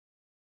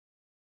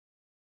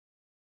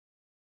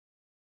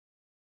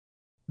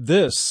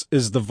This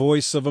is the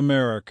voice of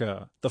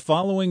America. The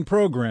following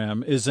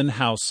program is in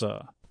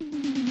Hausa.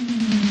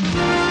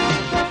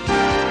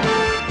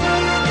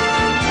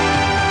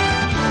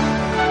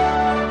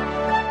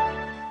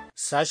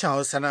 Sashen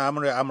Hausa na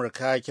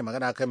Amurka ke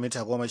magana kan mita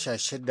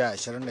 16,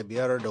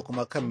 25 da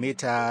kuma kan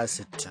mita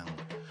 60.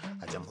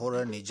 A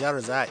jamhuriyar Nijar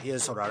za a iya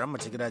sauraron mu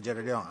ta gidajen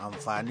rediyon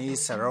amfani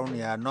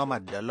sarauniya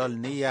Nomad da Lol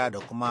Niyya da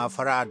kuma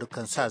fara'a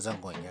dukkan sa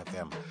zangon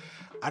FM.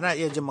 Ana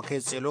iya jin kai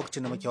tsaye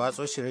lokacin da muke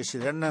watso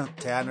shirye-shiryen nan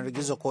ta yanar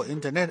gizo ko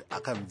intanet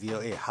akan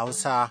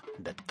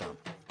voahausa.com.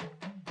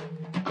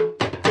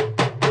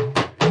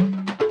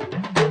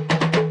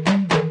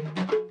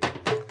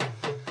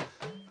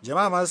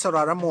 Jama'a masu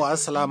sauraron mu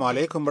assalamu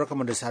alaikum,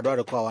 barkamu da saduwa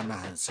da kowa wannan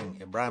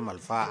hantsin. Ibrahim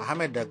Alfa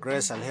Ahmed da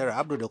Grace Alheri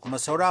Abdu da kuma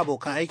sauran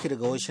abokan aiki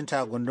daga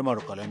Washington gundumar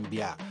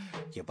Columbia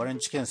ke farin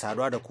cikin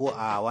saduwa da ku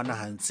a wannan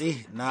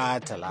hantsi na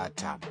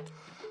Talata.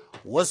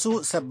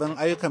 Wasu sabbin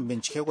ayyukan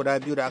bincike guda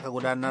biyu da aka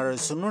gudanar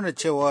sun nuna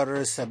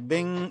cewar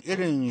sabbin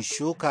irin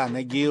shuka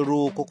na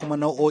gero ko kuma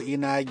nau'o'i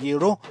na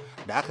gero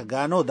da aka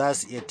gano za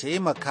su iya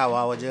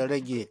taimakawa wajen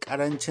rage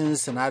karancin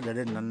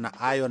sinadarin nan na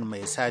iron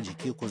mai sa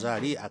jiki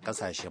kuzari a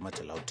kasashe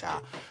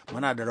matalauta.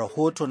 Muna da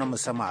rahoto na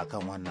musamman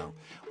akan wannan.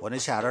 Wani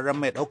shahararren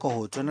mai ɗaukar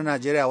hoto na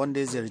Najeriya wanda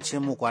ya ziyarce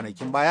mu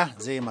kwanakin baya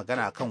zai yi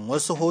magana kan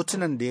wasu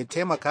hotunan da ya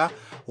taimaka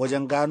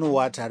wajen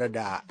ganowa tare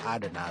da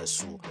adana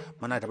su.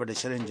 Muna tafi da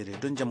shirin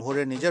jaridun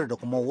jamhuriyar Nijar da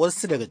kuma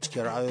wasu daga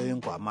cikin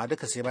ra'ayoyinku, amma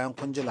duka sai bayan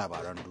kun ji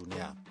labaran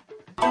duniya.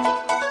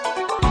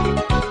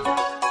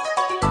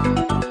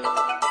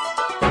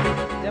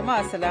 Jama'a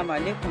assalamu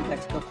alaikum ga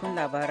cikakkun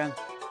labaran.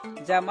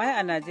 Jami'ai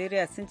a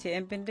Najeriya sun ce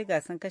 'yan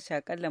bindiga sun kashe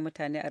akalla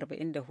mutane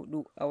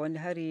 44 a wani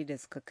hari da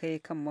suka kai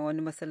kan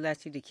wani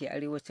masallaci da ke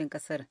arewacin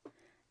kasar.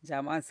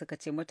 Jami'an suka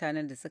ce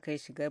mutanen da suka yi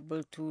shigar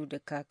bultu da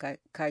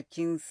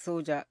kakin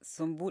soja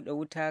sun buɗe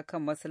wuta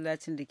kan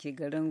masallacin da ke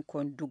garin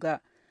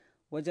Konduga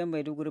wajen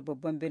Maiduguri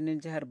babban birnin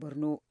jihar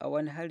Borno a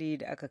wani hari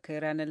da aka kai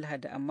ranar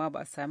Lahadi, amma ba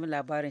a sami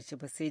labarin shi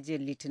ba sai jiya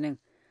Litinin.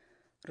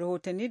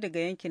 Rahotanni daga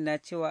yankin na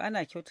cewa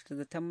ana kyautata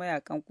zaton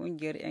mayakan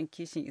kungiyar 'yan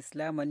kishin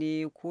Islama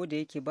ne, ko da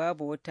yake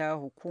babu wata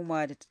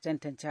hukuma da ta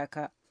tantance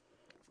haka.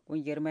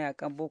 Kungiyar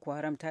mayakan Boko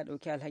Haram ta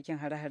ɗauki alhakin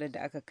hare-hare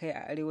da aka kai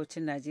a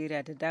arewacin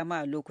Najeriya da dama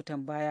a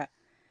lokutan baya,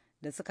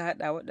 da suka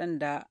hada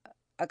waɗanda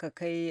aka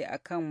kai a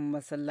kan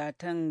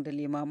masallatan da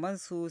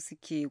limamansu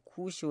suke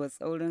kushewa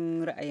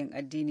tsaurin ra'ayin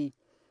addini.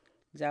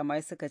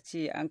 Jami'ai suka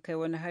ce an kai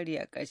wani hari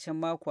a ƙarshen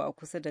mako a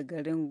kusa da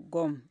garin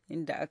Gom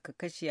inda aka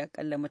kashe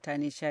akalla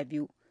mutane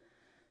 12.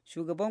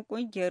 Shugaban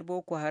kungiyar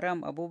Boko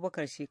Haram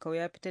Abubakar Shekau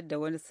ya fitar da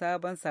wani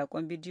sabon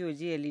sakon bidiyo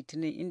jiya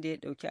Litinin inda ya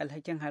ɗauki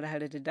alhakin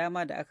hare-hare da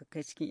dama da aka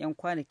kai cikin 'yan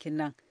kwanakin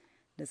nan,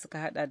 da suka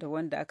hada da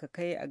wanda aka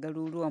kai a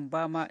garuruwan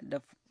Bama da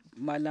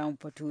Malam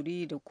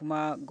Faturi da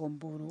kuma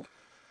Gomboro.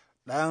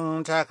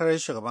 Ɗan takarar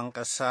shugaban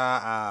ƙasa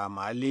a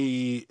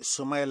Mali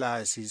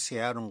Sumaila Sisi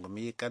ya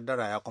rungumi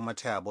kaddara ya kuma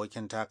taya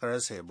abokin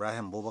takararsa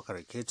Ibrahim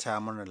Boubacar Keita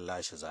murnar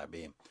lashe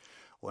zaɓe.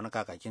 Wani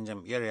kakakin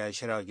jam'iyyar ya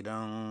shirya wa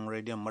gidan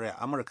rediyon murya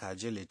Amurka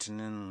jiya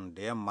Litinin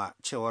da yamma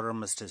cewar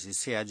Mr.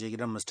 Sisi ya je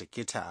gidan Mr.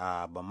 Keita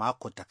a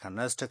Bamako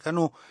takanas ta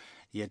Kano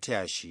ya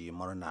taya shi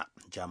murna.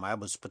 Jami'ai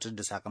ba su fitar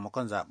da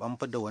sakamakon zaben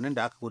fidda wani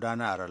da aka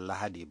gudana a ran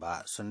Lahadi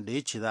ba, sun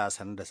da ce za a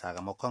sanar da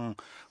sakamakon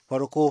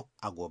farko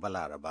a gobe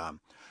Laraba.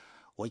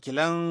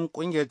 Wakilan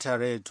kungiyar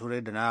tarayyar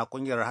Turai da na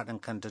kungiyar haɗin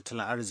kan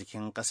tattalin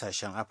arzikin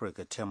ƙasashen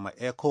Afirka ta yamma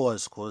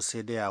ECOWAS ko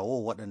sai da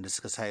yawo waɗanda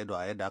suka sa ido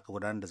a yadda aka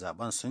gudanar da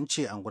zaben sun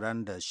ce an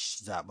gudanar da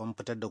zaben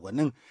fitar da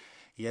gwanin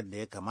yadda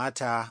ya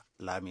kamata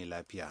lami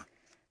lafiya.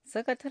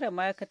 Sakataren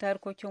ma'aikatar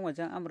harkokin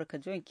wajen Amurka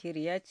John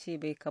Kerry ya ce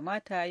bai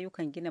kamata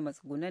ayyukan gina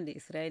matsugunan da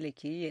Isra'ila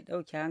ke yi ya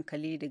ɗauke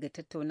hankali daga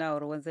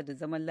tattaunawar wanzar da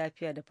zaman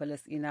lafiya da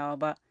Falasɗinawa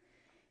ba.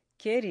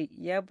 Kerry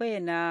ya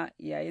bayyana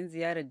yayin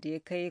ziyarar da ya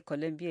kai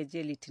Colombia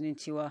jiya Litinin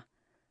cewa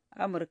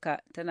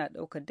Amurka tana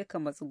ɗaukar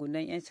dukkan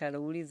matsugunan 'yan share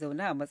wuri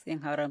zaune a matsayin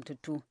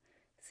haramtattu,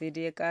 sai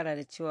dai ya ƙara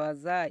da cewa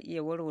za a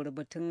iya warware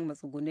batun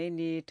matsugunai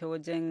ne ta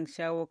wajen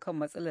shawo kan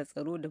matsalar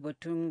tsaro da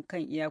batun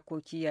kan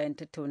iyakoki yayin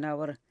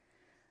tattaunawar.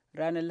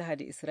 Ranar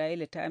Lahadi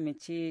Isra'ila ta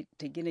amince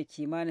ta gina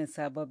kimanin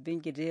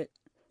sababbin gidaje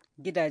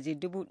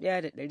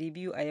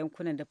 1,200 a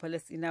yankunan da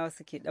Falasɗinawa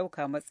suke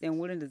ɗauka matsayin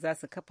wurin da za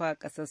su kafa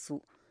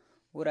ƙasarsu.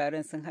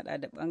 Wuraren sun haɗa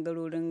da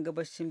ɓangarorin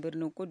gabashin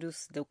birnin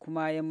Kudus da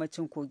kuma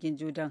yammacin kogin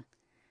Jordan.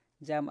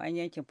 Jami'an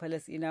yankin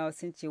Falasɗinawa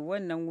sun ce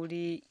wannan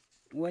wuri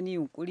wani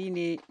yunkuri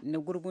ne na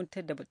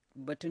gurguntar da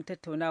batun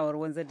tattaunawar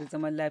wanzar da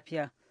zaman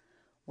lafiya.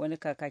 Wani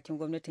kakakin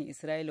gwamnatin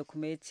Isra'ila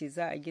kuma ya ce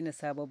za a gina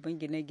sababbin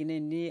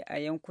gine-ginen ne a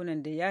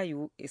yankunan da ya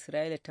yiwu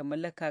Isra'ila ta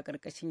mallaka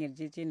ƙarƙashin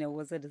yarjejeniyar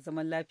wanzar da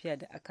zaman lafiya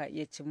da aka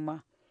iya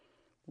cimma.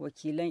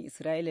 Wakilan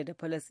Isra'ila da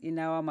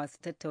Falasɗinawa masu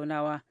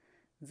tattaunawa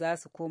za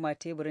su koma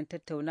teburin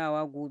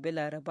tattaunawa gobe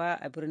Laraba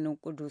a birnin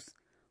Kudus.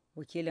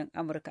 Wakilin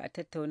Amurka a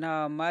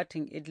tattaunawa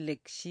Martin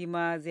Idlik shi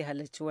ma zai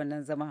halarci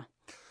wannan zama.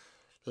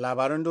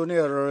 Labaran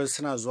duniyar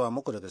suna zuwa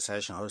muku daga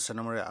sashen Hausa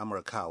na murya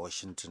Amurka a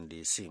Washington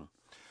DC.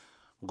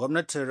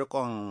 Gwamnatin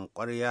riƙon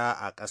ƙwarya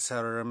a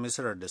ƙasar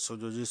Misir da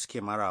sojoji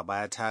suke mara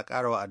baya ta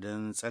ƙara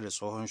wa'adin tsare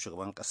tsohon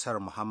shugaban ƙasar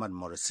Muhammad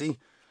Morsi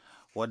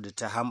wadda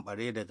ta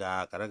hambare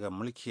daga karagar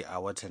mulki a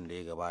watan da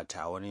ya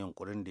gabata, wani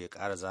yunkurin da ya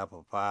ƙara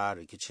zafafa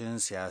rikicin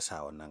siyasa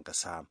a wannan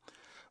ƙasa.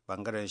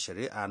 Bangaren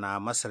shari'a na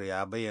Masar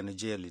ya bayyana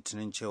jiya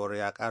Litinin cewar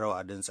ya ƙara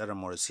wa'adin tsare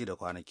Morsi da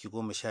kwanaki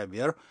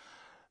 15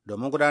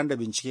 domin gudanar da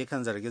bincike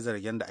kan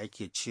zarge-zargen da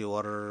ake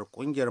cewar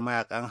ƙungiyar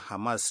mayakan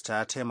Hamas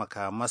ta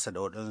taimaka masa da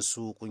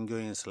waɗansu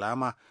ƙungiyoyin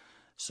Islama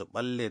su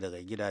balle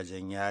daga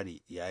gidajen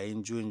yari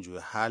yayin juyin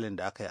juya halin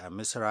da aka yi a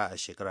Misra a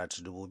shekara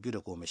ta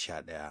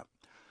 2011.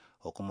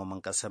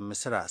 Hukumomin ƙasar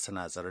Misra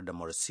suna tsare da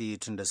Morsi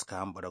tun da suka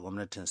hambara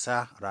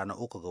gwamnatinsa ranar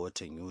 3 ga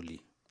watan Yuli.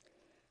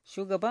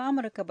 Shugaban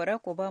Amurka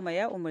Barack Obama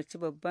ya umarci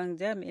babban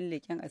jami'in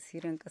leƙen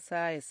asirin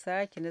ƙasa ya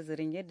sake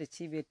nazarin yadda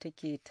cibiyar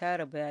take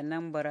tara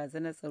bayanan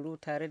barazanar tsaro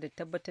tare da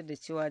tabbatar da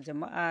cewa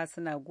jama'a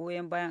suna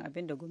goyon bayan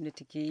abin da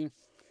gwamnati ke yi.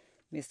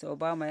 Mr.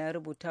 Obama ya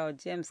rubuta wa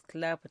James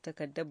Clapper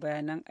takardar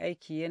bayanan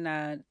aiki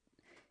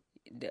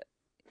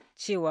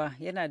cewa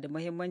yana da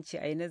muhimmanci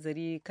a yi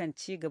nazari kan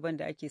ci gaban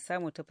da ake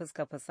samu ta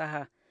fuskar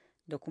fasaha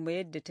da kuma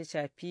yadda ta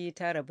shafi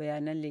tara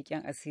bayanan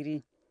leƙen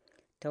asiri.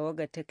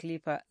 Tawagar ta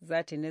Clipper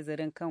za ta yi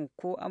nazarin kan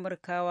ko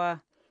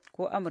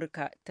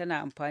Amurka tana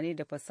amfani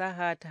da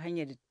fasaha ta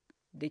hanyar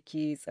da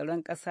ke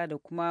tsaron ƙasa da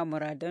kuma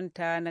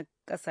muradanta na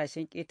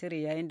ƙasashen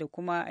ƙetare yayin da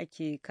kuma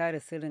ake kare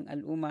sirrin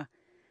al'umma.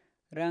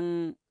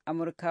 Ran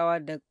Amurkawa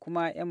da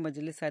kuma 'yan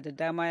majalisa da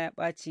dama ya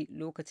ɓaci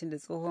lokacin da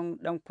tsohon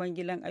ɗan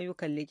kwangilan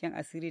ayyukan leƙen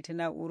asiri ta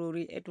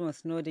na'urori Edward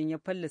Snowden ya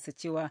fallasa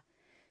cewa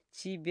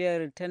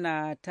cibiyar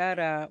tana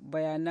tara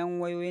bayanan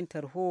wayoyin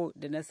tarho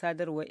da na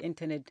sadarwar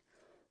intanet.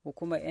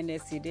 Hukumar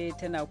NSA dai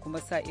tana kuma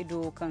sa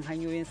ido kan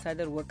hanyoyin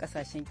sadarwar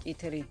ƙasashen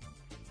ƙetare.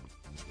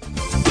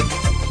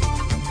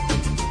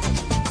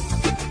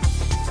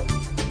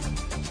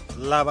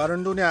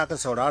 Labaran duniya aka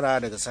saurara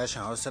daga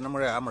sashen Hausa na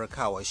muryar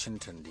Amurka a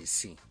Washington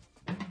DC.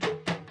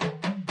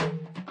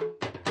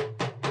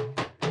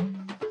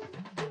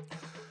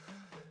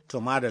 To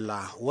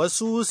madalla,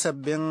 wasu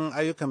sabbin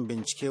ayyukan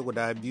bincike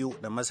guda biyu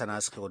da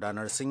masana suka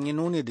gudanar sun yi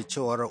nuni da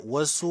cewar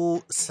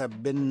wasu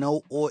sabbin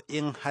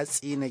nau'o'in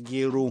hatsi na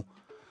gero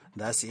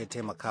za su iya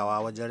taimakawa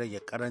wajen rage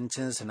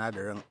karancin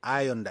sinadarin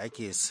iron da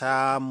ake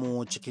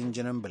samu cikin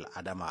jinin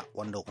bil'adama,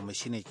 wanda kuma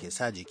shine ke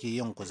sa jiki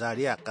yin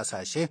kuzari a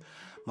kasashe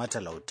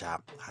matalauta.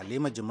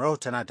 Halima Jimrau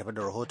tana tafi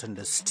da rahoton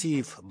da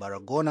Steve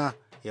Baragona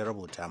ya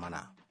rubuta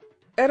mana.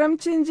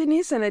 Ƙaramcin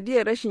jini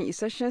sanadiyar rashin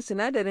isasshen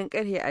sinadarin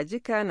ƙarfe a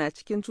jika na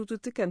cikin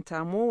cututtukan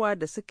tamowa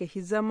da suka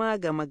hi zama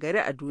gama gari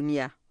a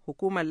duniya.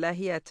 Hukumar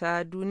Lahiya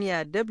ta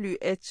Duniya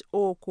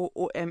WHO ko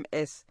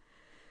OMS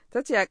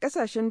ta ce a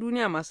ƙasashen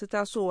duniya masu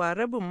tasowa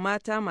rabin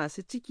mata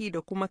masu ciki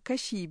da kuma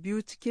kashi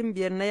 2 cikin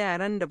 5 na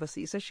yaran da ba su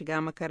isa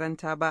shiga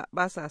makaranta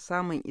ba sa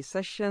samun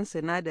isasshen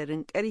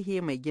sinadarin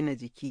ƙarfe mai gina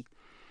jiki.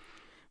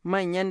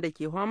 Manyan da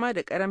ke fama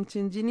da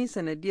karamcin jini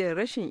sanadiyar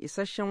rashin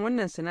isasshen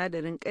wannan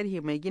sinadarin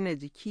ƙarfe mai gina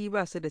jiki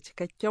ba su da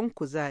cikakken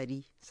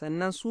kuzari,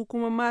 sannan su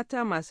kuma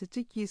mata masu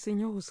ciki sun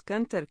yi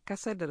fuskantar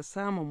kasadar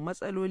samun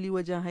matsaloli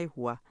wajen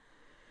haihuwa.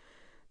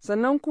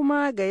 Sannan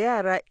kuma ga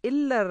yara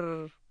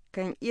illar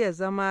kan iya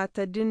zama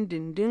ta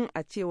dindindin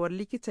a cewar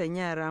likitan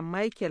yara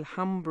Michael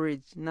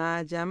Humbridge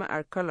na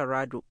Jami'ar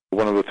Colorado.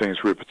 One of the things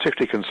we're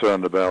particularly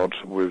concerned about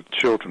with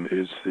children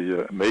is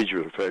the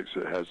major effects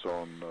it has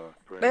on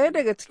brain. Ɗaya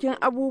daga cikin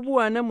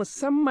abubuwa na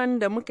musamman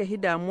da muka hi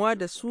damuwa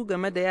da su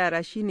game da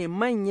yara shine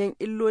manyan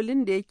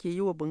illolin da yake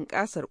yi wa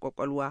bunƙasar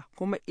ƙwaƙwalwa,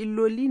 kuma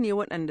illoli ne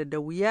waɗanda da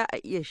wuya a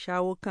iya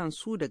shawo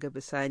kansu daga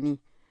bisani.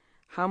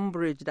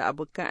 Humbridge da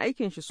abokan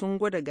aikin shi sun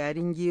gwada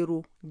garin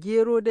gero,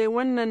 gero dai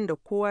wannan da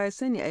kowa ya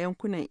sani a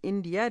yankunan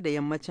Indiya da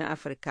yammacin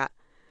Afirka.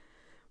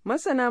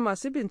 Masana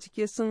masu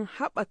bincike sun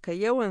haɓaka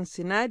yawan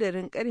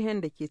sinadarin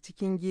ƙarfen da ke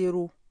cikin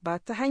gero ba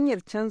ta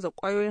hanyar canza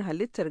ƙwayoyin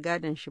halittar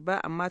gadon shi ba,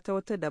 amma ta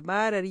wata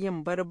dabarar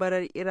yin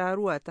barbarar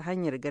iraruwa ta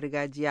hanyar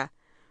gargajiya,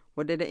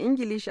 wadda da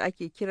Ingilishi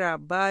ake kira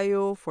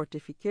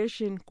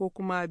biofortification ko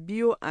kuma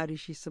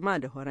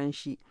bioenrichissement da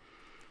Horanshi.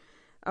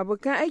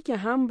 Abokan aikin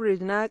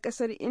Humbridge na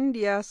ƙasar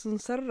Indiya sun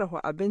sarrafa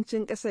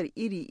abincin ƙasar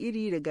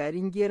iri-iri da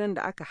garin geron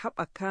da aka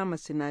haɓaka ma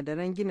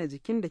sinadaran gina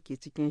jikin da ke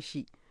cikin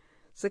shi.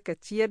 Suka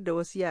ciyar da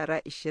wasu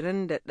yara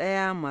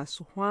 21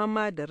 masu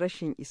fama da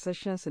rashin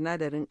isasshen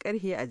sinadarin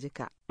ƙarfe a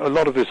jika. A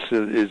lot of this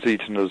is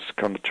eaten as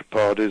kind of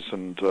chapatis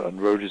and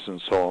rotis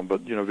and so on,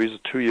 but these are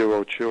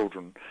 2-year-old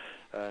children.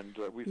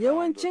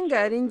 Yawancin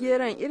garin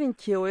geron irin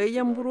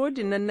kewayayyen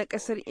burodi nan na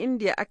ƙasar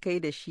Indiya aka yi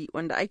da shi,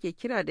 wanda ake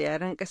kira da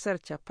yaren ƙasar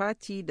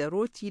chapati da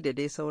roti da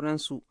dai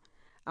sauransu.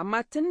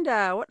 Amma tun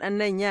da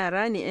waɗannan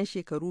yara ne 'yan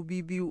shekaru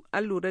biyu,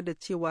 an lura da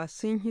cewa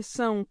sun hi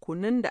son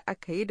kunun da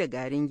aka yi da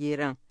garin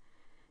geron.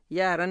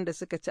 Yaran da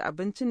suka ci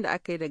abincin da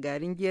aka yi da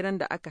garin geron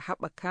da aka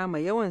haɓaka ma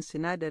yawan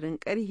sinadarin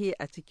ƙarfe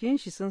a cikin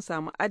shi sun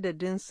samu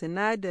adadin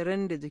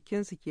sinadarin da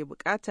jikinsu ke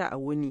bukata a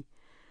wuni.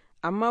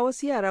 Amma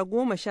wasu yara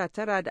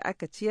 19 da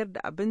aka ciyar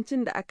da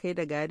abincin da aka yi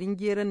da garin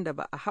geron da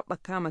ba a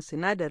haɓaka ma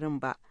sinadarin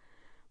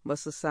ba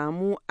su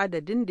samu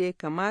adadin da ya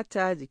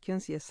kamata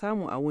jikinsu ya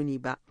samu a wuni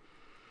ba.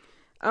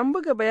 An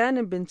buga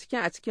bayanin binciken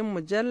a cikin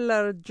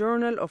mujallar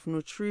Journal of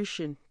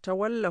Nutrition ta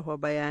wallafa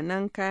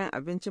bayanan kayan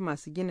abinci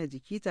masu gina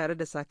jiki tare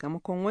da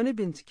sakamakon wani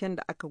binciken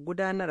da aka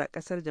gudanar a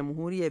ƙasar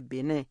jamhuriyar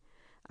Benin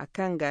a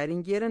kan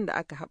garin geron da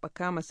aka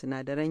haɓaka ma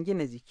sinadaran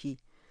gina jiki.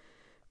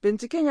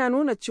 Binciken ya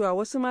nuna cewa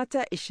wasu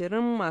mata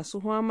 20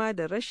 masu fama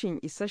da rashin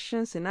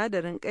isasshen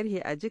sinadarin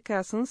ƙarfe a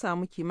jika sun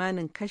samu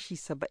kimanin kashi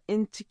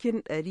 70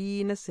 cikin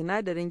 100 na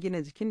sinadarin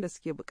gina jikin da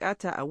suke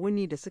bukata a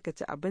wuni da suka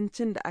ci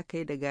abincin da aka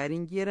yi da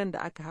garin geron da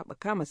aka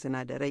haɓaka ma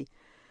sinadarai.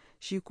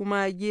 Shi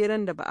kuma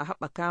geron da ba a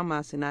haɓaka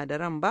ma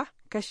sinadaran ba,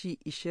 kashi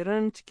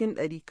 20 cikin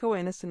 100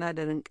 kawai na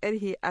sinadarin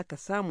ƙarfe aka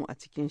samu a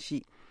cikin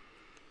shi.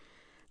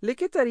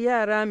 Likitar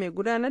yara mai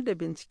gudanar da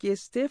bincike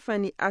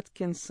Stephanie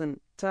Atkinson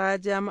ta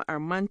Jami'ar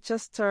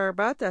Manchester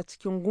ba ta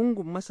cikin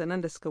gungun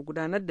masanan da suka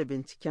gudanar da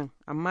binciken,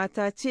 amma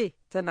ta ce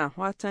tana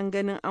fatan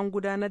ganin an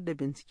gudanar da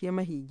bincike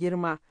mahi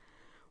girma,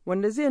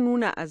 wanda zai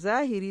nuna a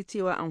zahiri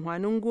cewa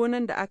amfanin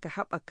gonan da aka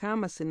haɓaka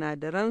ma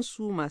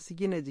sinadaransu masu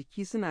gina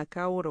jiki suna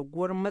kawo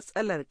raguwar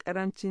matsalar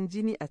ƙarancin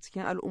jini a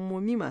cikin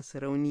al'ummomi masu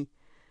rauni.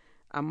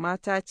 Amma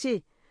ta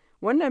ce,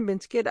 wannan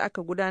bincike da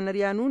aka gudanar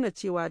ya nuna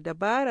cewa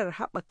dabarar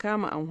haɓaka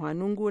ma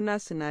amfanin gona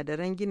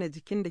sinadaran gina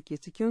jikin da ke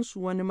cikinsu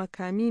wani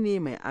makami ne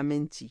mai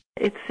aminci.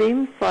 It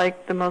seems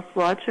like the most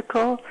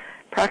logical,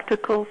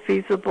 practical,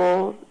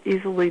 feasible,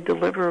 easily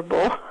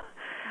deliverable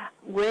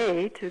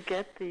way to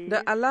get the...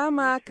 Da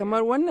alama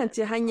kamar wannan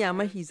ce hanya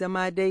mahi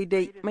zama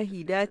daidai,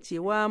 mahi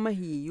dacewa,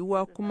 mahi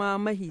yiwuwa kuma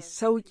mahi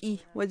sauƙi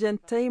wajen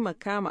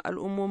taimaka ma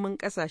al'ummomin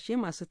ƙasashe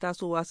masu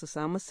tasowa su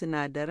samu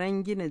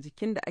sinadaran gina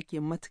jikin da ake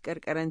matuƙar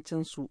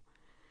ƙarancinsu.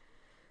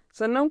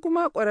 Sannan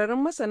kuma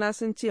ƙwararrun masana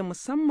sun ce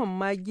musamman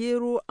ma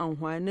gero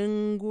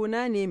amfanin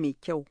gona ne mai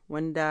kyau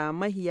wanda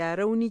mahiya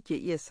rauni ke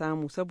iya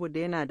samu saboda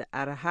yana da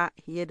arha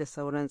fiye da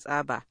sauran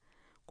tsaba.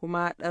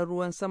 Kuma ɗan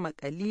ruwan sama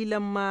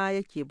ƙalilan ma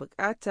yake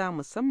buƙata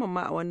musamman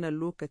ma a wannan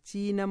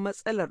lokaci na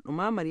matsalar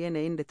ɗumamar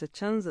yanayin da ta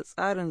canza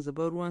tsarin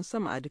zubar ruwan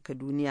sama a duka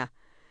duniya.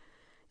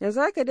 Yanzu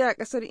haka dai a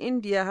ƙasar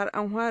Indiya har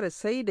an fara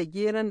sai da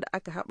geron da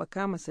aka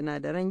haɓaka ma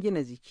sinadaran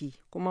gina jiki,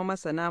 kuma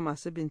masana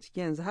masu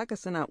bincike yanzu haka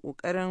suna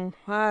ƙoƙarin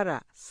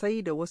fara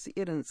sai da wasu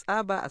irin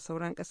tsaba a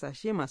sauran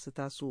ƙasashe masu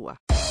tasowa.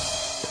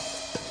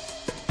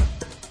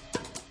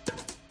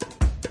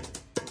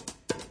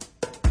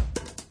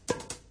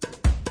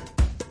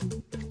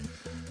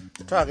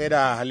 Ta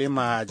gaida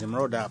Halima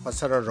Jimrau da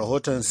fassarar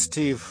rahoton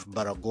Steve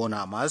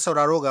Baragona. Masu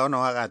sauraro ga wannan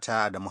waka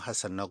ta Adamu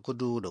Hassan na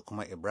Gudu da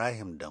kuma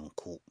Ibrahim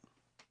Danko.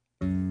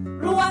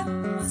 Ruwa,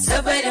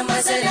 saboda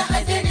maza da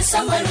hadari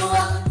sama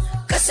ruwa,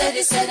 kasa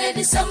da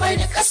sanadi sama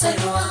da kasa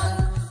ruwa,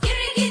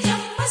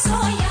 girgijen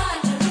masoya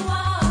da ruwa.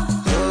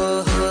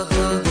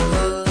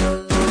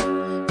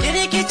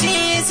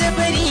 Girgije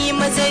zabari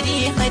mazari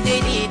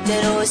hadari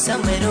taro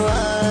sama ruwa,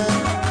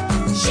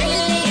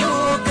 shilliyo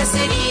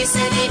kasari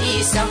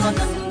sanadi sama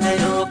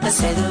gangaro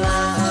kasa ruwa.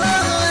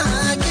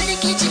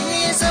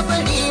 Girgije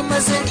zabari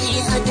mazari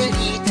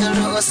hadari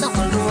taro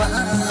sama ruwa,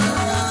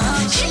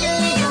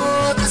 shilliyo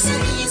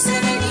kasari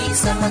sanadi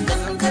sama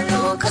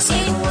gangaro kasa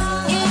ruwa.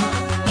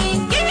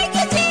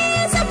 Girgije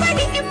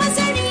zabari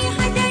mazari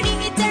hadari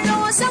taro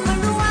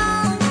sama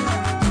ruwa,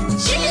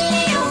 shilliyo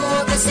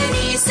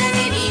kasari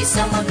sanadi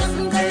sama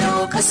gangaro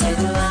kasa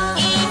ruwa.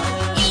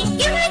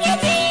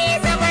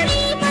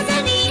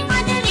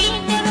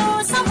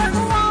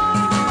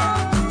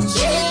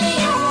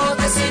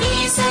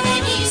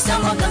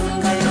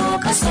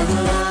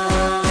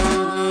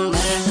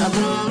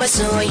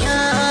 Masoya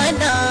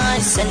na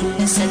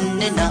sannu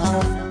sannu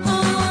nawa,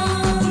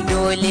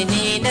 dole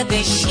ne na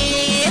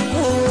gaishe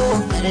ku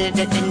har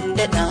da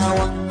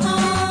dandanawa,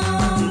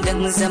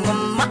 don zaman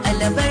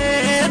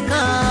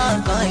ma'albarka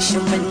gashi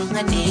mun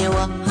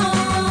haɗewa.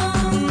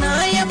 Na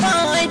yaba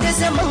da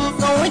zaman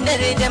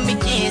ƙaunar da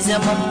muke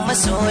zaman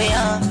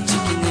masoya,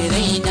 cikin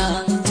raina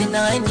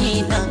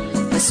tunanina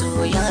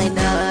masoya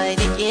na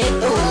da ke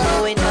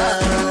ɗauna.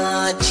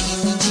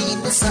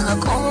 Jini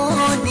sako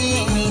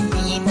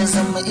ne na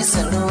zama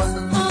isarwa,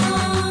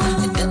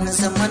 idan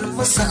zaman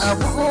musu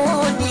abu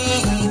ne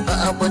ba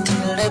a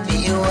batun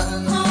rabewa,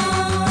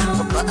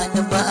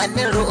 ba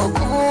ni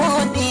roƙo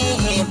ne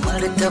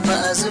martaba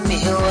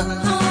zubewa.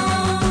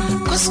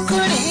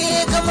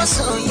 Kuskure ga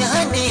masoya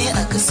ne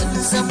a kasan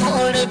zama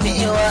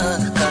rabewa,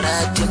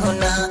 karatu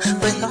na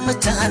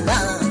fahimta na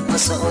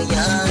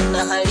masoya na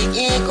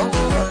harike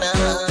ƙauna.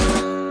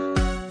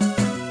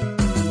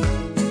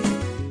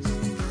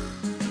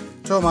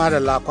 To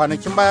madalla,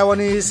 kwanakin baya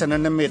wani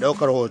sanannen mai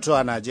ɗaukar hoto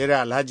a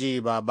Najeriya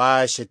Alhaji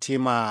Baba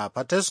Shatima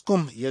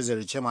Fataskum ya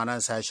ziyarci manan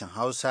sashen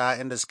Hausa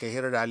inda suka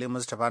hira da Ali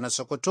Mustapha na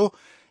Sokoto,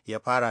 ya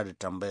fara da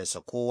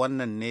tambayarsa ko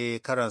wannan ne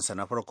karansa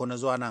na farko na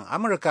zuwa nan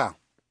Amurka.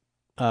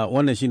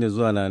 Wannan shine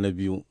zuwa na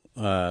biyu.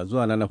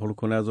 Zuwa na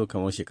farko na zo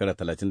kamar shekara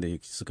 30 da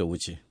suka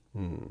wuce.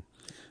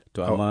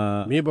 To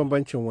amma me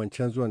bambancin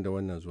wancan zuwan da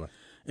wannan zuwa?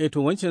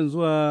 To wancan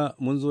zuwa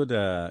mun zo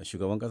da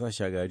shugaban kasa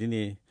Shagari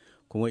ne,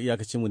 kuma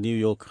iyakacin mu New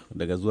York,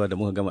 daga zuwa da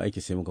muka gama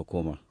aiki sai muka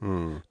koma.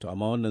 To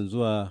amma wannan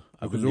zuwa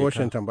abu zuwa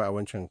Washington ba a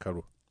wancan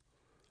karo.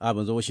 A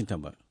ban zo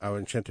Washington ba. A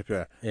wancan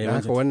tafiya. Da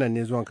haka wannan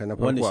ne zuwanka na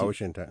farko a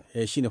Washington.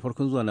 Shi ne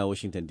farkon zuwa na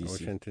Washington DC.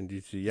 Washington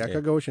DC. Ya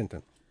kaga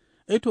Washington?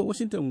 To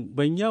Washington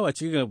ban yawa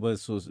cikin ba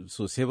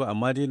sosai ba,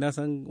 amma dai na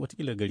san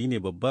watakila gari ne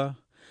babba,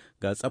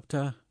 ga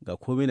tsafta, ga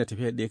komai na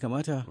tafiya da ya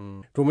kamata.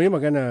 To mu yi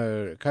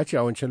magana, ka ce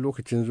a wancan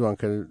lokacin zuwan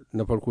ka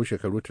na farko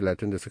shekaru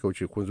 30 da suka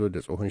wuce kun zo da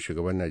tsohon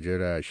shugaban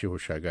Najeriya Shehu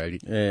Shagari.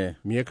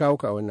 Me ya kawo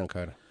ka a wannan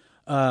karan?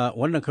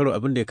 Wannan karo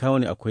abin da ya kawo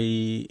ne,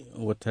 akwai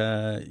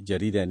wata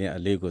jarida ne a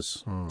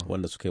Lagos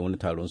wanda suka yi wani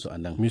taron su a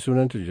nan. Mi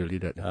sunanta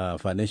jarida din?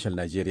 Financial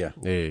Nigeria.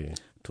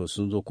 To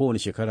sun zo kowane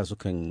shekara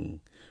sukan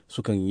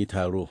yi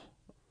taro.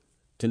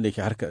 Tun da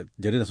yake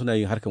jarida suna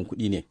yin harkan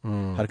kuɗi ne,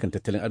 harkan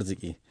tattalin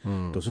arziki,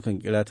 to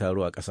sukan kira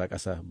taro a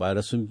ƙasa-ƙasa.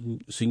 Bara sun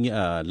yi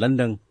a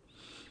London,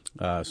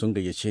 sun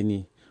gayyace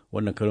ni.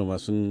 Wannan karo ma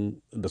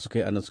da suka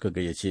yi anan suka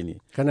gayyace ni.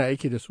 Kana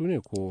aiki da su ne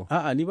ko?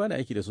 A'a, ni ba na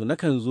aiki da su.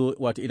 Nakan zo,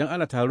 wato idan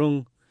ana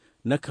taron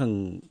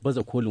nakan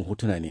baza kolin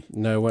hotuna ne.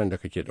 Na wanda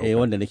kake dauka?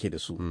 Wanda nake da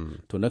su.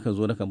 To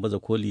nakan baza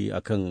koli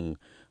akan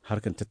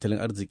harkan tattalin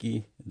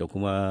arziki da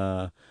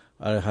kuma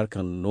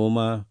harkan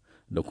noma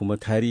da kuma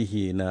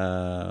tarihi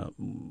na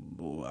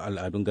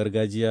al'adun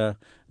gargajiya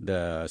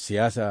da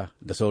siyasa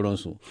da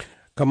sauransu.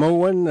 Kamar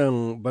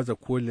wannan baza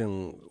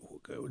kolin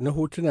na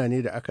hotuna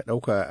ne da aka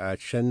ɗauka a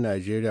can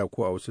Najeriya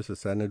ko a wasu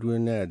sassa na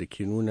duniya da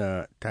ke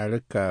nuna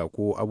tarika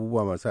ko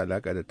abubuwa masu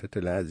alaƙa da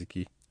tattalin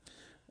arziki?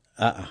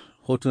 A'a,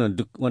 hotunan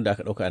duk wanda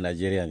aka ɗauka a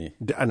Najeriya ne.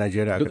 Duk a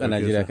Najeriya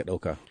aka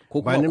ɗauka.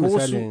 Ba ni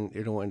misalin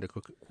irin wanda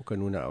kuka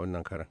nuna a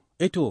wannan karan.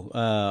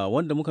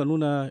 Wanda muka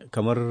nuna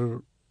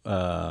kamar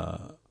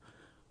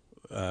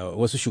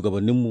wasu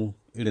shugabanninmu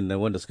irin na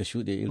wanda suka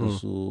shuɗe, irin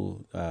su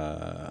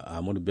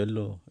Ahmadu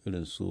Bello,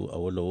 irin su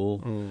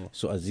Awolowo,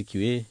 su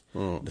Azikiwe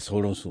da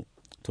sauransu.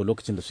 To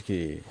lokacin da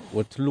suke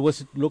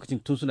wasu lokacin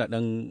tun suna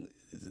ɗan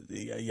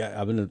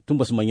abin tun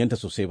ba su manyanta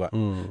sosai ba,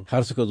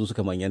 har suka zo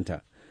suka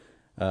manyanta.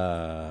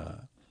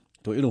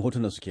 To irin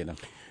hotunan su kenan.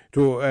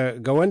 To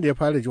ga wanda ya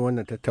fara jin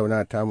wannan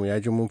tattaunawa tamu, ya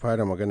ji mun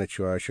fara magana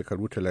cewa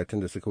shekaru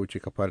 30 da suka wuce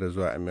ka fara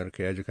zuwa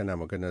Amerika, ya ji kana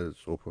magana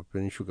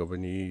tsofaffin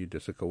shugabanni da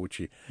suka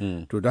wuce.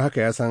 To don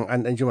haka ya san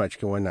an dan jima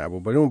cikin wannan abu.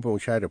 Bari mu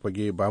sha da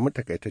fage, ba mu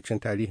takaitaccen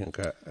tarihin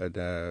ka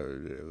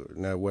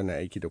na wannan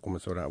aiki da kuma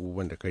sauran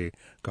abubuwan da kai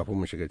kafin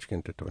mu shiga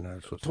cikin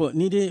tattaunawa sosai. To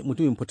ni dai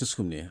mutumin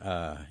Fatiskum ne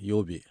a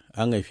Yobe.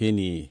 An haife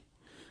ni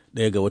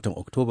 1 ga watan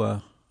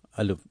Oktoba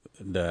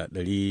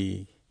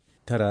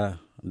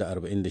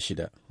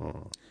 1946.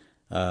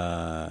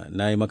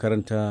 Na yi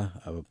makaranta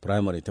a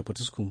primary ta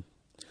Fatiskum,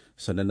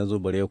 sannan na zo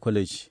Barewa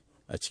College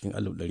a cikin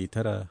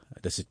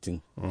 1960.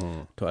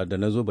 To da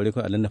na zo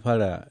Barewa, a nan na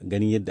fara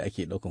ganin yadda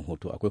ake ɗaukan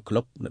hoto. Akwai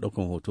club na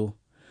ɗaukan hoto,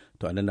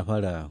 to a nan na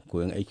fara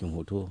koyon aikin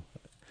hoto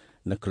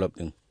na club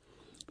ɗin.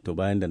 To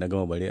bayan da na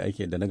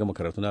gama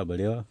karatu na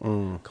Barewa,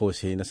 kawai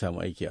sai na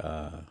samu aiki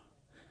a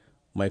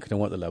ma'aikatan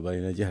watsa labarai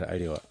na jihar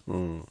Arewa.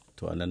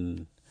 To a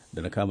nan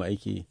da na kama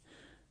aiki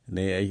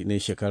na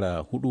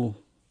shekara 4,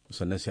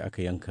 sannan sai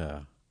aka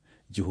yanka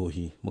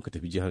jihohi, muka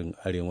tafi jihar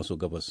Arewa maso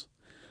gabas.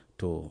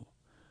 To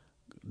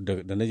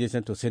da na je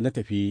can, to sai na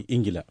tafi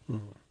Ingila,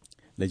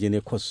 na je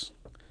ne course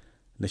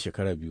na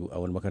shekara 2 a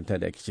wani makaranta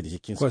da ake ce da shi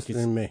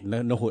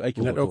na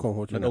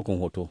ɗaukan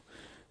hoto.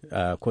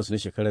 Course na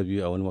shekara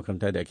 2 a wani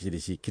makaranta da ake ce da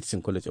shi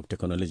Kitson College of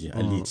Technology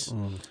a Leeds.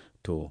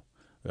 To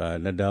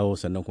na dawo,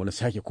 sannan kuma na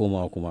sake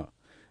komawa, kuma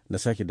na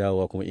sake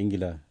dawowa kuma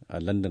Ingila. A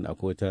London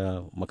akwai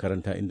wata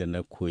makaranta inda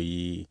na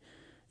koyi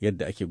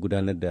yadda ake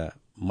gudanar da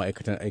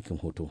ma'aikatan aikin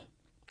hoto.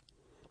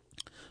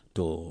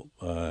 To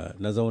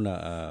na zauna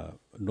a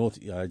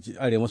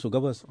Arewa maso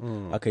gabas,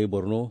 aka yi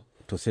Borno.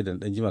 To sai da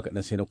ɗan jima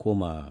kaɗan sai na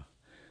koma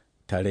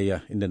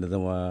tarayya, inda na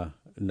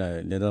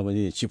zama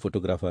ne chief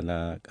photographer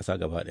na ƙasa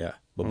gaba ɗaya,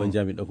 babban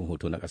jami'in ɗaukan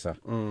hoto na ƙasa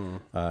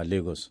a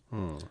Lagos.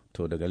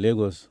 To daga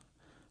Lagos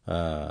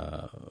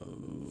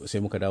sai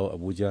muka dawo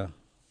Abuja.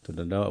 To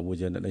da dawo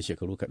Abuja na ɗan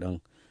shekaru kaɗan,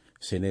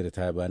 sai na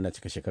ritaya bayan na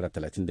cika shekara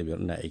 35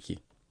 ina aiki.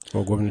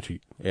 Gwamnati.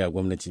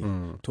 Gwamnati.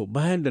 To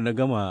bayan da na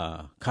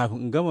gama,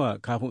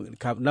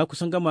 na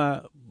kusan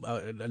gama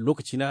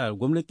lokaci na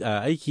gwamnati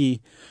a aiki,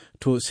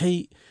 to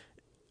sai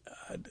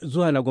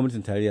zuwa na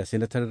gwamnatin tarayya sai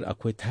na tarar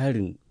akwai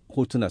tarin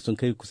hotuna sun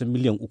kai kusan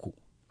miliyan 3.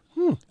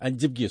 An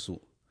jibge su,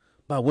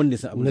 ba wanda ya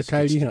san abin da suke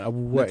tarihin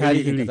abubuwa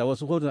tarihin kaza.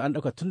 Wasu hotuna an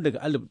dauka tun daga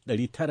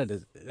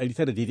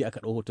 1900 daidai aka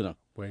dau hotunan.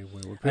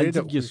 An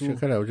jibge su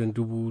shekara wajen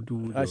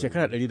a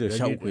shekara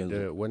 113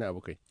 yanzu. Wani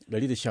abu kai.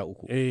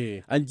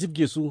 113. An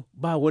jibge su,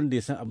 ba wanda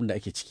ya san abin da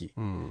ake ciki.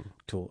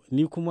 To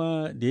ni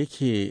kuma da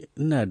yake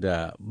ina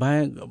da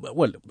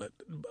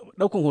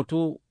daukan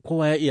hoto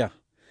kowa ya iya,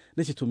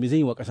 nace to me zan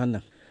yi wa kasan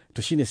nan.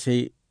 To shine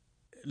sai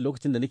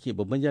lokacin da nake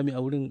babban jami'a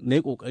wurin, na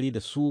yi kokari da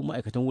su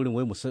ma'aikatan wurin,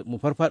 wai mu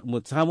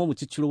samu mu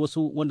cicciro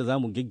wasu wanda za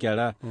mu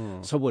gyaggyara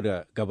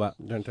saboda gaba,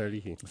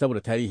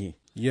 saboda tarihi.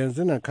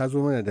 Yanzu nan ka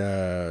zo mana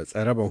da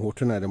tsaraban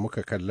hotuna da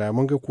muka kalla,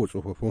 mun ga ko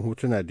tsofaffin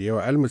hotuna da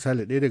yawa.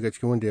 Misali ɗaya daga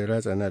cikin wanda ya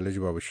ratsa na Alhaji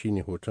Baba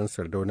shine hoton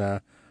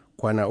Sardauna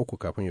kwana 3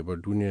 kafin ya bar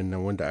duniyar nan,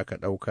 wanda aka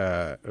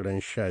ɗauka ran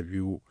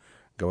 12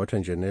 ga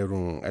watan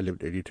Janairun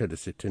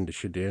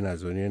 1966, yana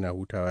zaune yana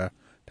hutawa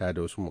ta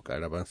da wasu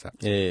mukarabansa.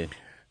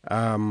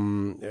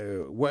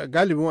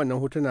 Galibin wannan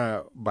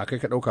hotuna ba kai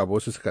ka ɗauka ba,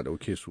 wasu suka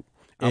ɗauke su.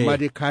 Amma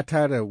dai ka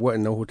tara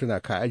waɗannan hotuna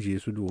ka ajiye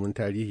su domin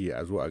tarihi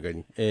a zo a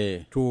gani.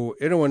 To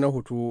irin wannan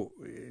hoto,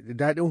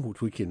 daɗin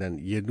hoto kenan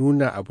ya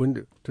nuna abin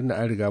da tun da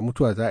an riga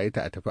mutuwa za a yi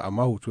ta a tafi,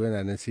 amma hoto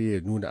yana nan sai ya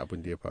nuna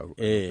abin da ya faru.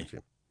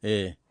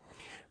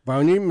 Ba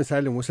wani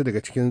misalin wasu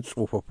daga cikin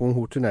tsofaffin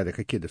hotuna da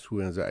kake da su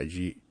yanzu a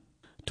ji.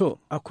 To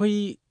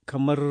akwai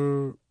kamar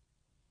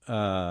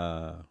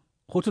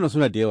hotuna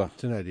suna da yawa.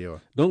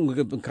 Don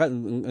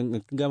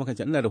ga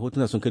maka ina da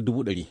hotuna sun kai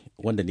 100,000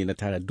 wanda ne na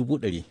tara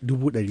 100,000.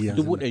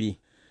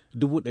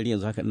 100,000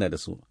 yanzu haka ina da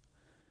su.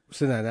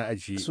 Suna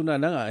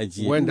nan a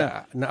ajiye.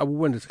 Wanda na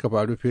abubuwan da suka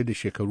faru fiye da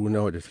shekaru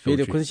nawa da suka wuce. Fiye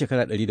da kusan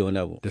shekara 100 da wani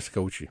abu. Da suka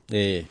wuce.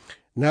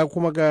 Na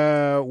kuma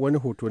ga wani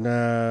hoto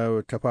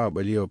na Tafawa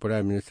Balewa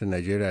Prime Minister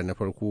Najeriya na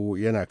farko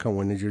yana kan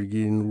wani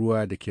jirgin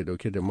ruwa da ke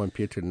dauke da man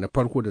fetur na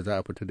farko da za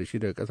a fita da shi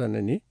daga ƙasar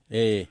nan ne?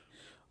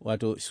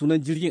 Wato sunan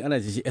jirgin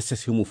ana shi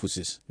SS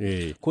Hemofusis.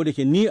 Ko da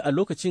ke ni a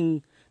lokacin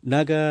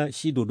na ga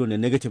shi dodo na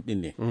negative din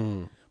ne.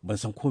 Ban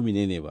san ko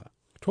ne ba.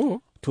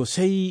 To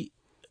sai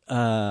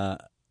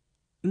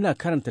ina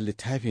karanta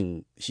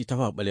littafin shi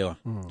Tafawa Balewa.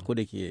 Ko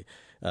da ke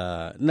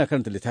ina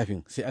karanta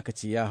littafin sai aka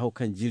ce ya hau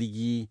kan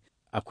jirgi,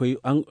 akwai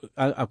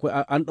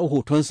an ɗau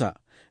hotonsa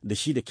da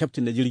shi da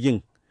kyaftin na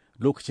jirgin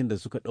lokacin da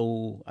suka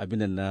ɗau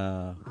abinan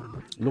na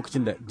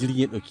lokacin da jirgin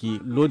ya ɗauki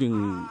lodin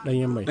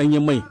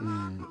ɗanyen mai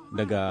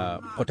daga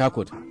Port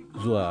Harcourt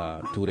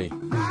zuwa Turai.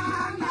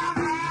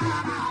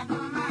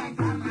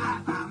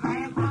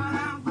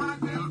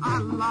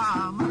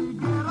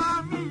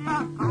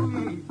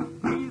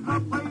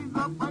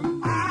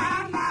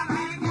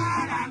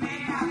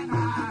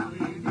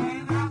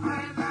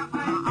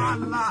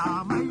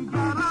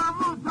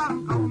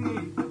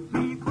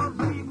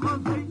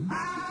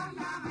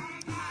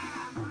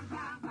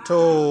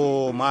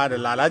 To ma da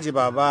Alhaji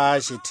Baba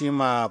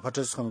Shetima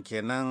Fatuskum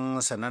kenan,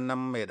 sanannen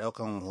mai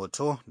daukan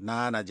hoto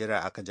na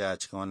Najeriya aka ja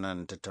cikin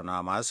wannan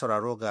tattaunawa. Masu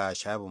sauraro ga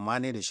Shabu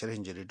Mane da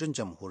sharhin jaridun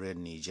jamhuriyar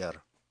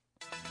Nijar.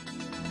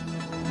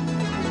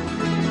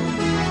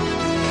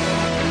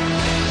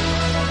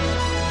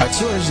 A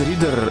cewar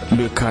jaridar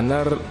Le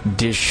Canard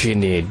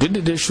ne duk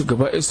da dai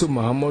shugaba Isu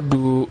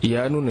Muhammadu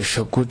ya nuna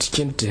shakku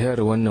cikin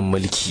tahiyar wannan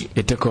mulki,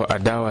 ita kawai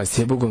adawa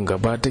sai bugun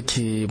gaba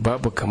take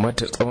babu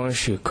kamata tsawon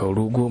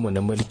shekaru 10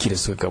 na mulki da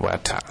suka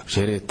gabata.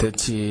 Jaridar ta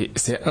ce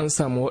sai an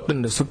samu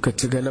waɗanda suka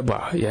ci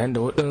galaba yayin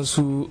da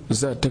waɗansu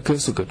za ta kai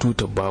su ga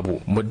tutar babu.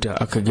 Muddin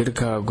aka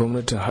girka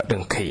gwamnatin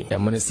haɗin kai, ya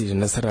manasi da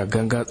nasara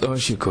ganga tsawon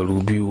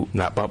shekaru 2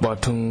 na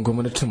babatun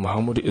gwamnatin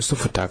Muhammadu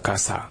Isufu ta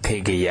kasa kai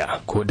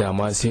gayya. Ko da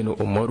ma sai na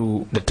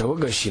Umaru da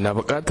tawagashi na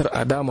bukatar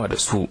a dama da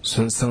su,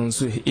 sun san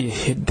su iya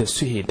hidda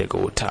suhe daga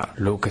wuta.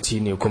 Lokaci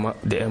ne kuma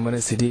da yan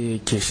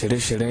manasiri ke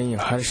shirye-shiryen yin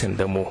harshen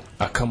damo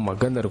akan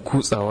maganar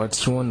kutsawa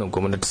cikin wannan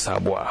gwamnati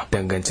sabuwa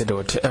dangance da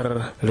wata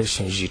yar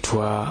rashin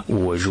jituwa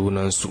wa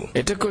junansu.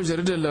 Ita kawai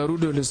jaridar La Rue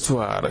de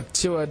l'Histoire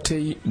cewa ta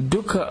yi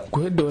duka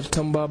koyar da wata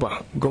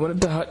tambaba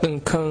gwamnati haɗin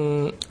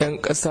kan 'yan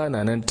ƙasa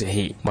na nan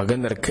tahi,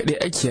 maganar kaɗai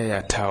ake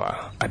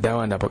yayatawa.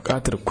 Adawa na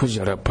buƙatar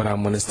kujerar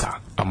firaminista,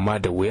 amma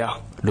da wuya.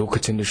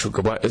 Lokacin da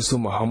shugaba Isu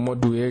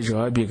Muhammadu ya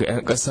jawabi ga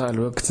 'yan ƙasa a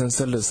lokacin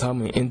sallar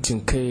samun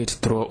 'yancin kai ta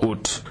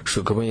Throughout,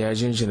 shugaban ya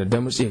jinjina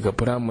damtse ga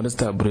Firayim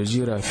Minista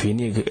Birji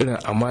Rafini ga irin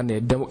amana ya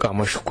damƙa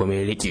mashi kuma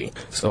ya riƙe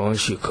tsawon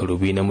shekaru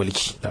 2 na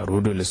mulki.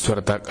 Larudo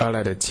Lissuwar ta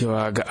ƙara da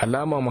cewa ga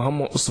alama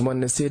Muhammad Usman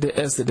na sai da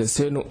S da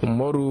Sani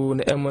Umaru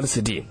na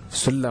MRCD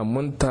sun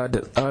lamunta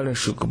da tsarin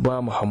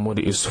shugaba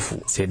Muhammadu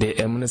Isufu, sai dai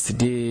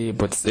MRCD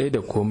ba ta tsaye da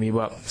komai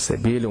ba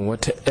sabilin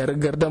wata 'yar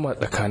gardama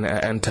tsakanin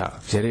 'ya'yanta.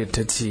 Jaridar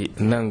ta ce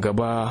nan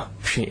gaba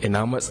shin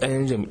ina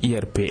matsayin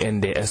jam'iyyar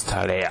PNDS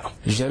tarayya.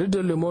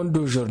 Jaridar Le Monde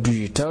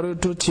aujourd'hui ta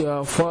rawaito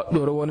cewa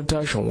faɗuwar wani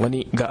tashin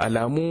wani ga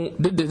alamu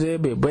duk da dai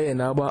bai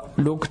bayyana ba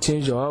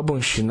lokacin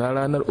jawabin shi na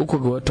ranar 3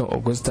 ga watan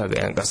Agusta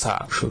ga 'yan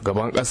ƙasa.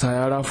 Shugaban ƙasa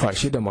ya rafa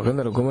shi da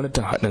maganar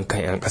gwamnatin haɗin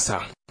kan 'yan ƙasa.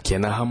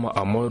 Kenan Hama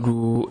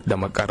Amadu da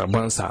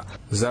makarabansa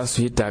za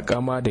su yi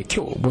takama da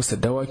kyau bisa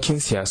dawakin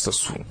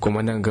siyasarsu,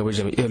 kuma nan gaba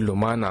jam'iyyar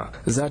Lumana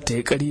za ta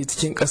yi ƙari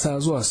cikin ƙasa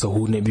zuwa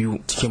sahu na 2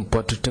 cikin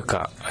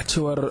fatuttuka, a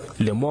cewar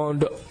Le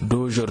Monde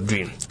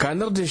d'aujourd'hui.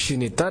 Kanar da shi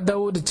ne ta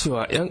dawo da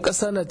cewa 'yan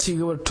ƙasa na ci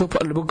gaba da tofa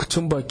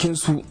albarkacin bakin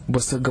su ba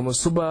su gama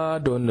su ba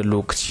da wannan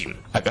lokaci.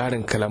 A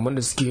ƙarin kalaman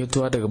da suke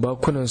hitowa daga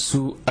bakunan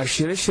su a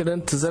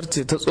shirye-shiryen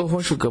tazarce ta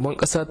tsohon shugaban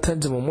ƙasa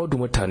Tanja Muhammadu,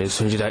 mutane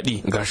sun ji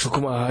daɗi. Gashi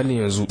kuma a halin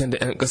yanzu da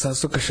 'yan ƙasa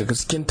suka shiga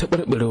cikin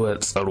taɓarɓarewar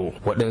tsaro,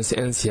 waɗansu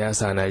 'yan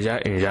siyasa na ja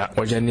in ja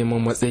wajen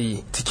neman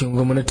matsayi cikin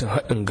gwamnatin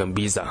haɗin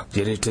Gambiza.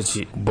 Jaridar ta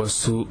ce ba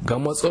su ga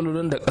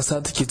matsalolin da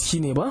ƙasa take ciki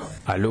ne ba.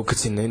 A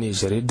lokacin nan ne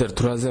jaridar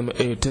Turazem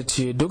ta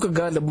ce duka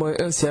galibin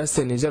 'yan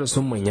siyasar Nijar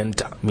sun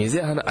manyanta, me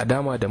zai hana a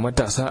dama da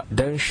matasa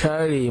don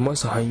share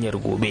masu hanyar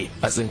gobe,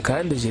 a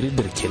tsinkayen da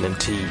jaridar kenan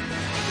ta yi.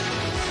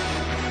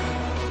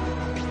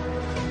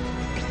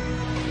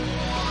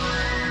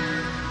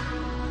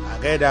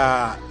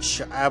 Gaida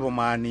Sha'abu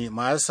Mani,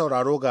 masu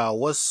sauraro ga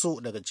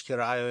wasu daga cikin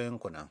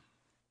ra'ayoyinku nan.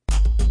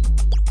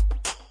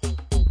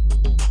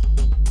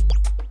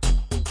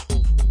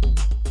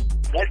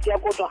 gaskiya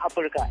kotun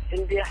Afirka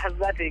in dai har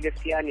za ta yi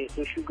gaskiya ne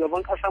to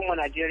shugaban kasar mu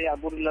Najeriya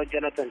Goodluck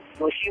Jonathan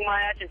to shi ma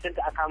ya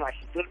cancanta a kama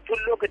shi tun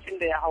lokacin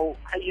da ya hau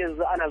har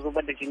yanzu ana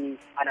zubar da jini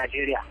a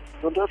Najeriya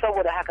to don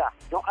saboda haka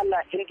don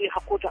Allah in dai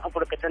har kotun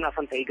Afirka tana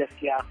son ta yi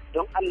gaskiya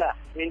don Allah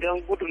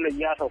idan Goodluck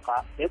ya sauka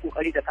ya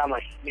kokari ta kama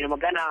shi mai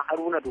magana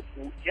Haruna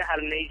Duku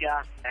jihar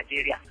Niger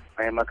Najeriya.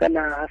 Mai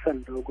magana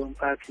Hassan Dogon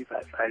Fafi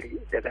Batsari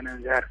daga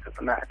nan jihar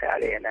Katsina a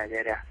tarayyar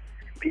Najeriya.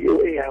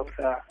 BOA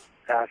Hausa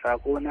da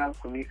sako na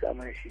kuma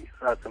kamar shi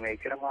zuwa ga mai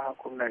girma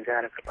gwamnan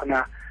jihar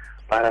Katsina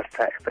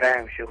Barista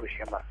Ibrahim Shehu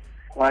Shema.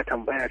 Kuma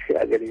tambaya ce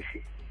a gare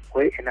shi,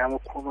 wai ina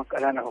makoman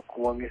ƙananan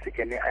hukumomi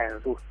suke ne a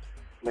yanzu?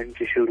 Mun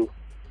ji shiru.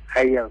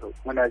 Har yanzu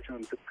muna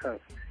jin dukkan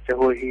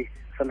jihohi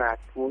suna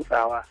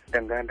tutsawa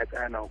dangane da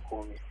ƙananan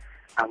hukumomi.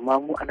 Amma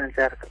mu a nan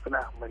jihar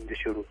Katsina mun ji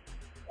shiru.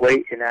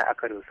 Wai ina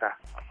aka dosa.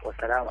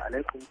 Wassalamu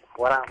alaikum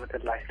wa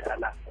rahmatullahi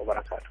ta'ala wa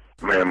barakatuh.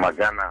 Mai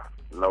magana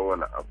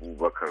Lawal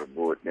Abubakar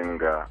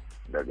Bodinga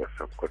daga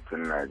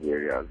Sokoton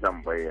Najeriya,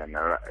 zan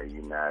bayyana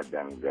ra'ayina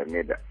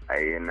dangane da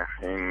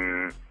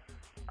ainihin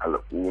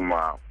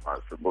al'umma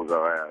masu buga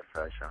waya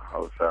sashen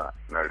Hausa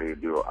na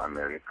Radio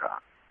America.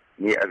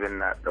 Ni abin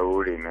na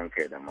ɗaure min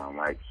kai da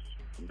mamaki.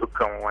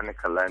 Dukkan wani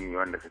kalami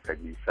wanda suka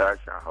ji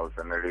sashen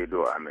Hausa na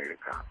Radio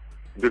America,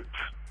 duk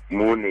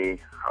mu ne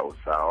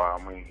Hausawa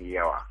mun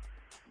yawa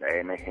da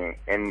ainihin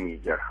 'yan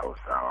Nijar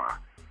Hausawa.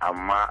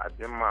 Amma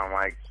abin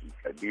mamaki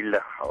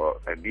kabilar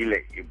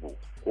Igbo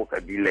ko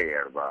kabilar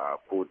Yarba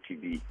ko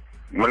Tibi,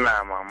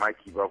 muna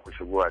mamaki ba ku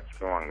shigo a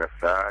cikin wanga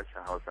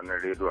sashen Hausa na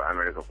Radio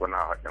America kuna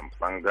haɗin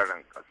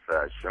ɓangaren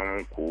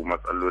ƙasashen ku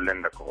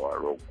matsalolin da ka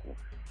waro ku.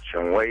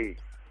 Shin wai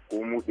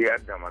ku mu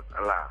ɗiyar da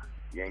matsala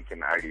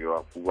yankin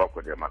Arewa, ku ba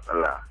ku da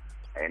matsala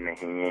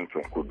ainihin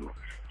yankin Kudu?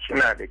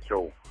 Shina da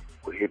kyau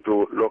ku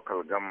hito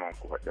local government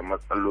ku faɗi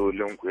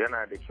matsalolinku,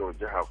 yana da kyau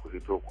jiha ku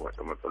hito ku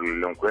faɗi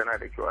matsalolinku, yana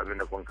da kyau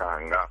abinda kun ka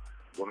hanga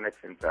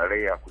gwamnatin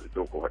tarayya ku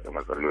hito ku faɗi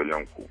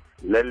matsalolinku.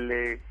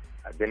 Lalle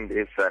abin da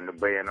ya sa ni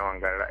bayyana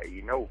wangan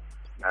ra'ayi nau,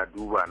 na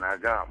duba na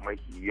ga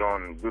mafi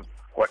yawan duk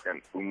waɗan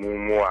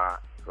ɗumumuwa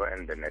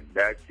waɗanda na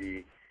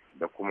dace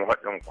da kuma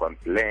waɗan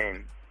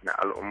complain na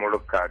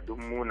al'umurka duk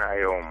muna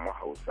yawan mu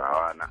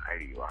Hausawa na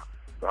Arewa.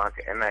 Don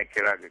haka ina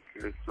kira ga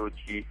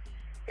Kiristoci,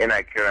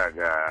 ina kira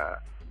ga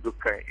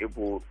dukkan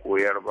Igbo ko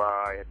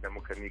Yarba yadda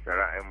muka mika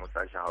ra'ayin mu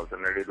sashen Hausa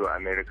na Radio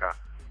America,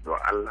 don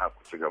Allah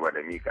ku ci gaba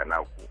da mika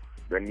naku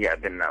don ni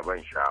abin na ban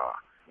sha'awa.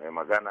 Mai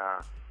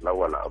magana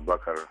Lawal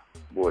Abubakar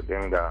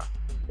Bodinga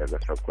daga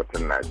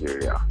Sokoton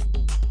Najeriya.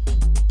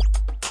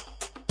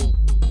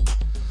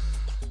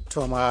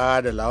 To ma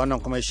da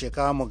wannan kuma shi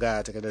kawo mu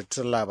ga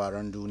takardattun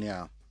labaran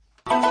duniya.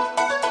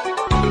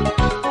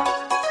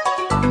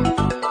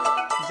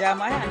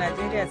 Jami'ai a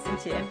Najeriya sun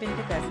ce 'yan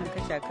bindiga sun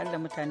kashe akalla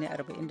mutane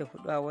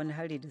 44 a wani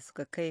hari da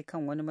suka kai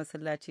kan wani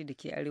masallaci da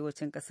ke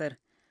arewacin kasar.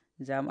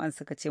 Jami'an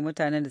suka ce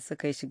mutanen da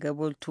suka yi shiga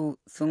boltu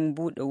sun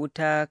buɗe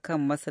wuta kan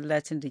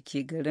masallacin da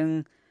ke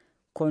garin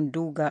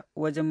Konduga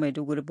wajen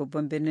Maiduguri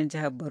babban birnin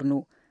jihar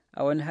Borno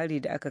a wani hari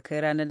da aka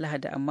kai ranar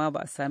Lahadi, amma ba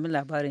a sami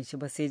labarin shi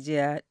ba sai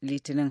jiya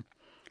Litinin.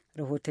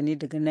 Rahotanni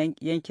daga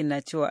yankin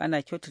na cewa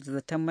ana kyautata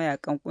zaton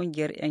mayakan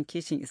kungiyar 'yan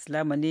kishin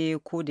Islama ne,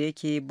 ko da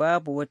yake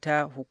babu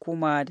wata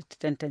hukuma da ta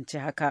tantance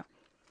haka.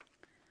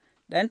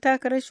 Ɗan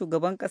takarar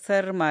shugaban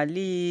ƙasar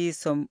Mali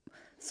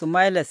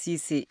Sumaila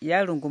Sise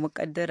ya rungumi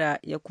kaddara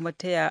ya kuma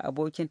taya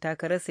abokin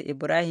takararsa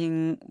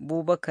Ibrahim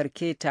Bubakar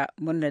Keta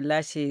murnar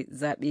lashe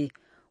zaɓe.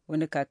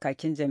 Wani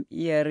kakakin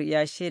jam'iyyar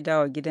ya shaida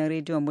wa gidan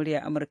rediyon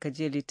murya Amurka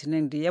jiya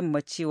Litinin da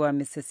yamma cewa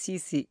Mr.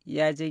 Sisi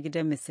ya je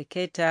gidan Mr.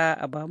 Keita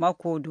a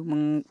Bamako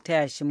domin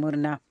taya shi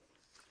murna.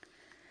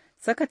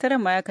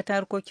 Sakataren ma'aikatar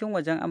harkokin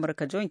wajen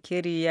Amurka John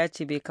Kerry ya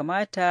ce bai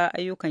kamata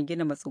ayyukan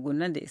gina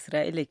matsugunan da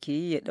Isra'ila ke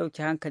yi ya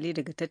ɗauki hankali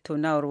daga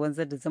tattaunawar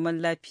wanzar da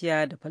zaman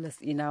lafiya da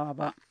Falasɗinawa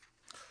ba.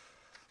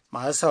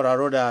 Masu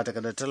sauraro da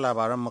takardattun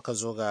labaran muka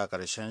zo ga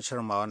ƙarshen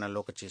shirma wannan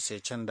lokaci, sai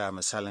can da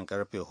misalin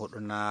karfe 4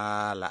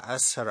 na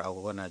la'asar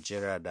agogon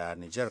Najeriya da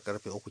Nijar,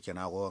 karfe 3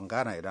 kenan agogon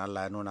Ghana idan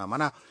Allah ya nuna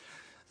mana,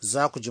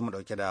 za ku ji mu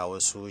dauke da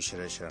wasu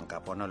shirye-shiryen.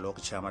 Kafin wannan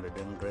lokaci a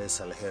madadin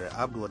Grace Alheri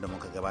Abdu wanda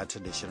muka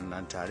gabatar da shirin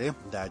nan tare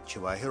da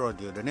Ciba Hero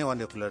da ne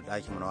wanda ya kula da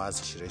ɗakin na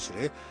wasu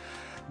shirye-shirye,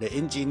 da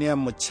injiniyan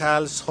mu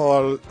Charles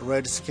Hall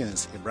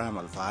Redskins. Ibrahim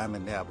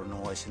Alfahamin ne a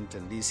birnin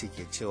Washington DC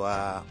ke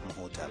cewa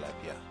mu huta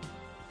lafiya.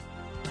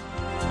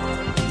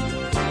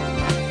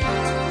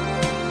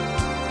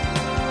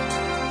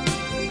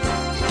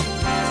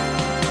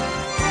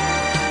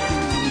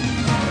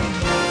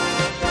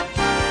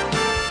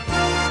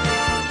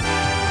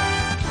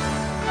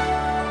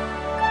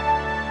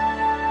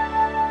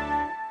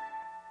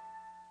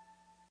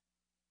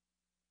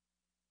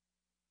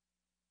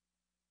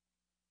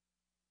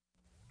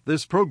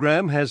 This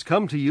program has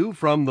come to you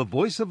from the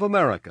Voice of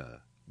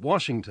America,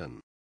 Washington.